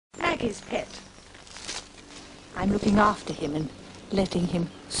his pet. I'm looking after him and letting him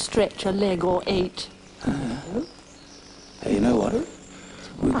stretch a leg or 8. Hey, you know what?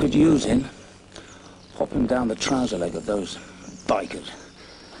 We could use him. Hop him down the trouser leg of those bikers.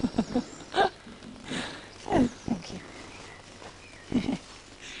 Oh, thank you.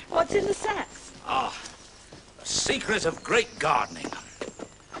 What's in the sacks? Ah, the secret of great gardening.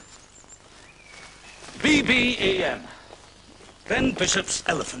 BBEM. Ben Bishop's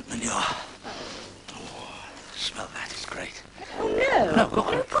elephant manure. Oh, smell that, it's great. Oh, no. No, go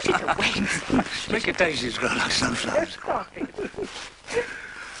on. No, put it away. Make your daisies grow like sunflowers.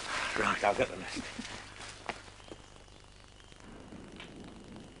 Right, I'll get the rest.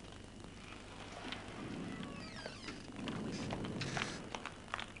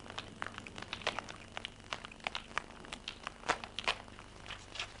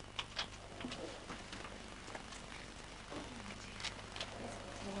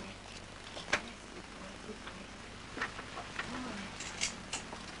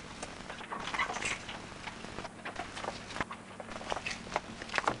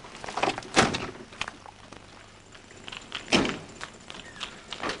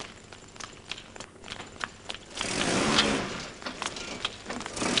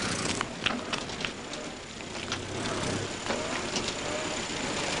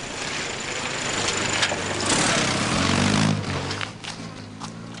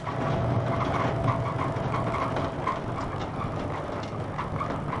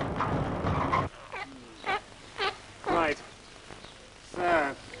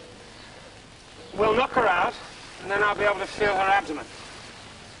 We'll knock her out, and then I'll be able to feel her abdomen.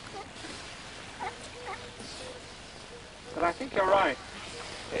 But I think you're right.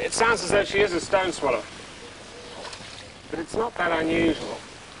 It sounds as though she is a stone swallow. But it's not that unusual.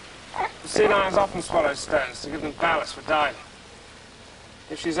 Sea lions often swallow stones to give them ballast for diving.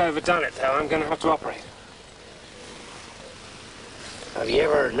 If she's overdone it, though, I'm going to have to operate. Have you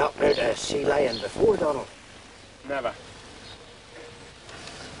ever knocked out a sea lion before, Donald? Never.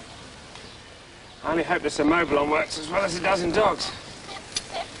 I only hope this immobilon works as well as it does in dogs.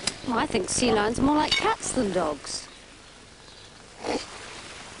 Well, I think sea lions are more like cats than dogs.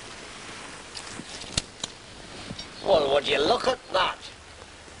 Well, would you look at that?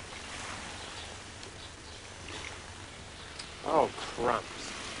 Oh, crumbs.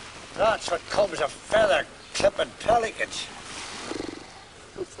 That's what comes of feather clipping pelicans.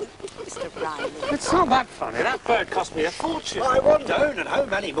 Mr. Riley. It's not that funny. That bird cost me a fortune. I one down, and how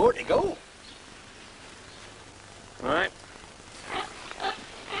many more to go? All right.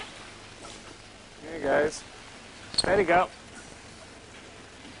 Here he goes. Ready to go.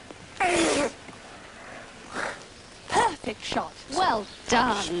 Perfect shot. Well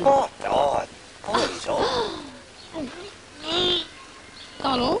done. Oh, God. Oh, he's on.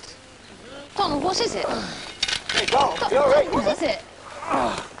 Donald? Donald, what is it? Hey, Donald, you all right? What is it?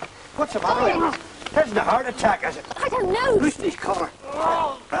 What's the matter with him? Isn't a heart attack, is it? I don't know. Loosen his collar.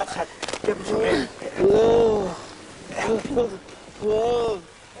 That's it. Give him some air.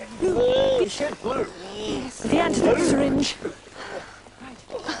 He should blow. The antidote syringe.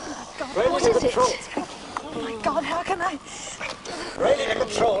 What is it? Oh, my God, how can I... Ready to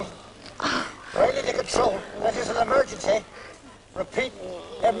control. Ready to control. This is an emergency. Repeat,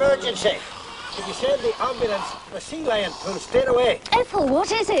 emergency. If you send the ambulance, the sea lion will stay away. Ethel,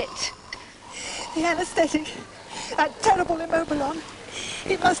 what is it? The anaesthetic. That terrible immobilon.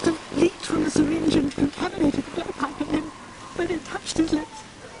 It must have leaked from the syringe and contaminated the blowpipe, and then when it touched his lips.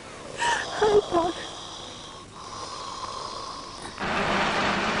 Oh, God.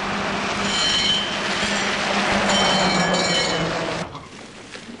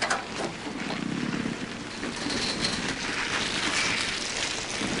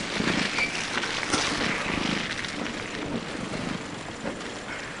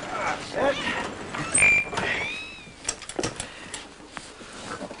 That's it.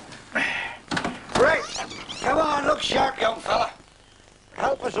 Right. Come on, look sharp, young fella.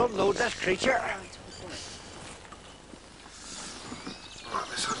 Help us unload this creature.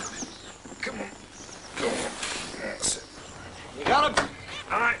 Come on. Go on. That's it. You got him?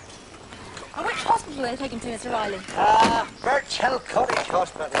 All right. Which hospital are they taking to, Mr. Riley? Birch Hill Cottage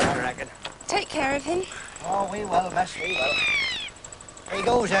Hospital, I reckon. Take care of him. Oh, we will, miss, we will. He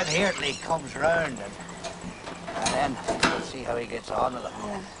goes in here till he comes round, and then we'll see how he gets on with it.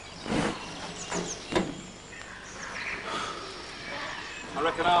 Yeah. I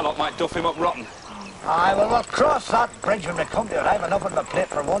reckon our lot might duff him up rotten. Aye, well, we'll cross that bridge when we come to it. I've enough on my plate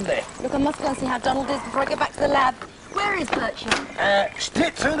for one day. Look, I must go and see how Donald is before I get back to the lab. Where is Bertram?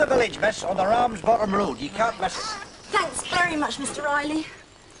 Straight through the village, miss, on the Ramsbottom Road. You can't miss it. Thanks very much, Mr. Riley.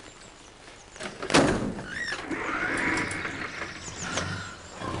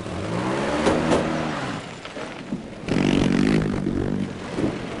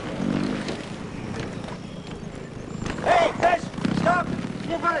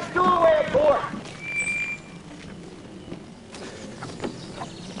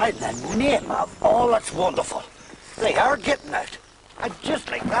 In the name of all that's wonderful, they are getting out. And just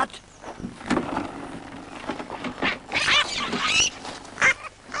like that.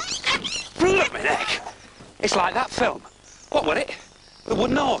 Brilliant, Nick. It's like that film. What was it? The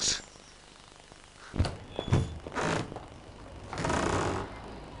Wooden Horse.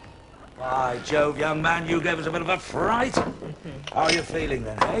 By Jove, young man, you gave us a bit of a fright. How are you feeling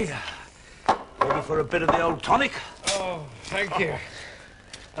then, eh? Ready for a bit of the old tonic? Oh, thank you.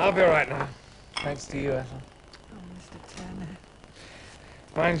 I'll be all right now. Thanks to you, Ethel. Oh, Mr. Turner.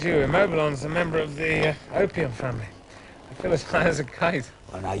 Mind you, Immobilon's a member of the opium family. I feel as high as a kite.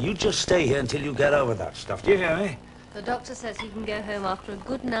 Well, now, you just stay here until you get over that stuff. Do you hear me? The doctor says he can go home after a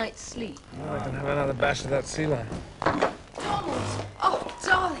good night's sleep. Oh, I can have another bash of that sea lion. Donald! Oh,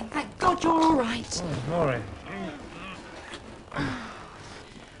 darling, thank God you're all right. Oh, Maury.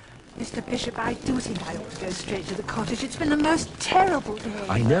 Mr. Bishop, I do think I ought to go straight to the cottage. It's been the most terrible day.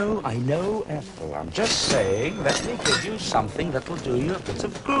 I know, Ethel. I'm just saying, let me give you something that'll do you a bit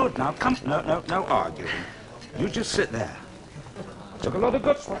of good. Now, come, no arguing. You just sit there. Took a lot of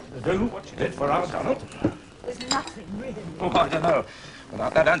guts to do what you did for us, Donald. There's nothing, really. Oh, I don't know.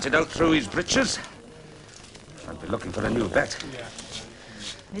 Without that antidote through his breeches, I'd be looking for a new vet.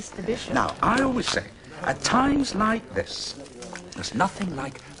 Mr. Bishop. Now, I always say, at times like this, there's nothing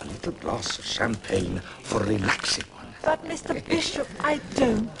like a little glass of champagne for relaxing one. But, Mr. Bishop, I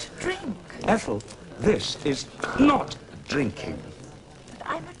don't drink. Ethel, this is not drinking. But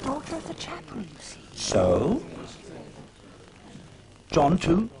I'm a daughter of the chapel, you see. So? John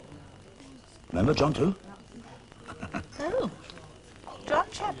too? Remember John too? Oh, John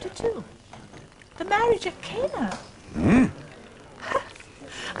chapter 2. The marriage at Cana.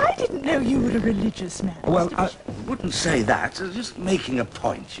 I didn't know you were a religious man. Well, Mr. I Bishop. wouldn't say that. Just making a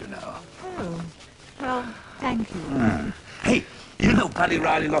point, you know. Oh, well, thank you. Hey, you know Paddy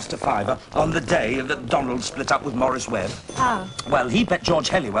Riley lost a fiver on the day that Donald split up with Morris Webb? How? Well, he bet George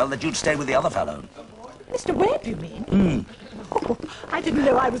Helliwell that you'd stay with the other fellow. Mr. Webb, you mean? Oh, I didn't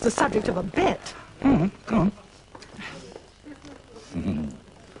know I was the subject of a bet. Go on.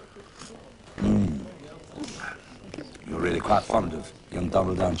 You're really quite fond of young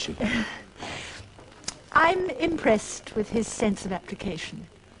Donald, aren't you? I'm impressed with his sense of application.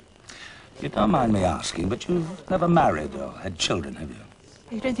 You don't mind me asking, but you've never married or had children, have you?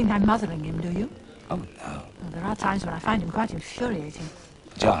 You don't think I'm mothering him, do you? Oh, no. Well, there are times when I find him quite infuriating.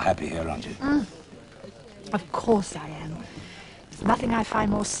 But you're happy here, aren't you? Of course I am. There's nothing I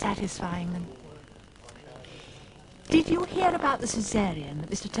find more satisfying than... Did you hear about the cesarean that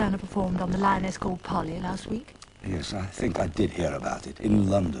Mr. Turner performed on the lioness called Polly last week? Yes, I think I did hear about it, in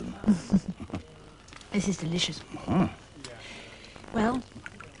London. This is delicious. Well,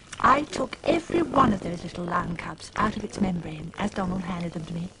 I took every one of those little lion cubs out of its membrane as Donald handed them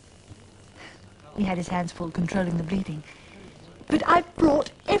to me. He had his hands full controlling the bleeding. But I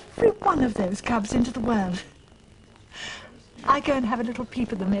brought every one of those cubs into the world. I go and have a little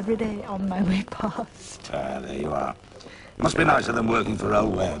peep at them every day on my way past. There you are. Must be nicer than working for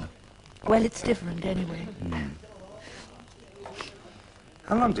old Webb. Well, it's different anyway.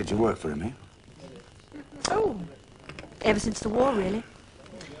 How long did you work for him, eh? Oh, ever since the war, really.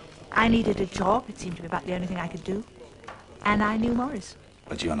 I needed a job. It seemed to be about the only thing I could do. And I knew Morris.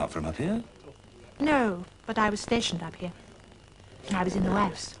 But you're not from up here? No, but I was stationed up here. I was in the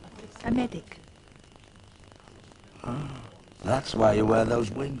West. A medic. That's why you wear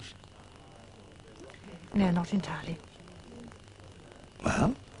those wings. No, not entirely.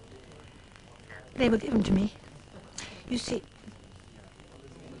 Well? They were given to me. You see...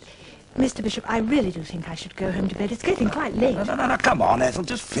 Mr. Bishop, I really do think I should go home to bed. It's getting quite late. No, come on, Ethel.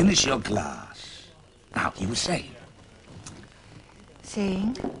 Just finish your glass. Now, you were saying?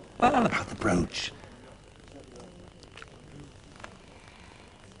 Saying? Well, about the brooch.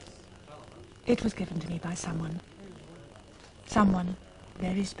 It was given to me by someone. Someone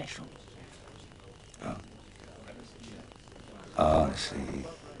very special. Oh, I see.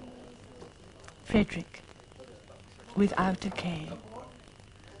 Frederick. Without a K.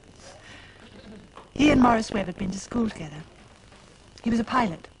 He and Morris Webb had been to school together. He was a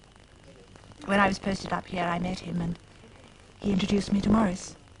pilot. When I was posted up here, I met him, and he introduced me to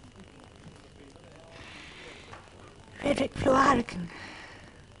Morris. Frederick flew hurricane.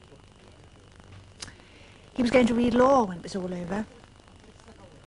 He was going to read law when it was all over.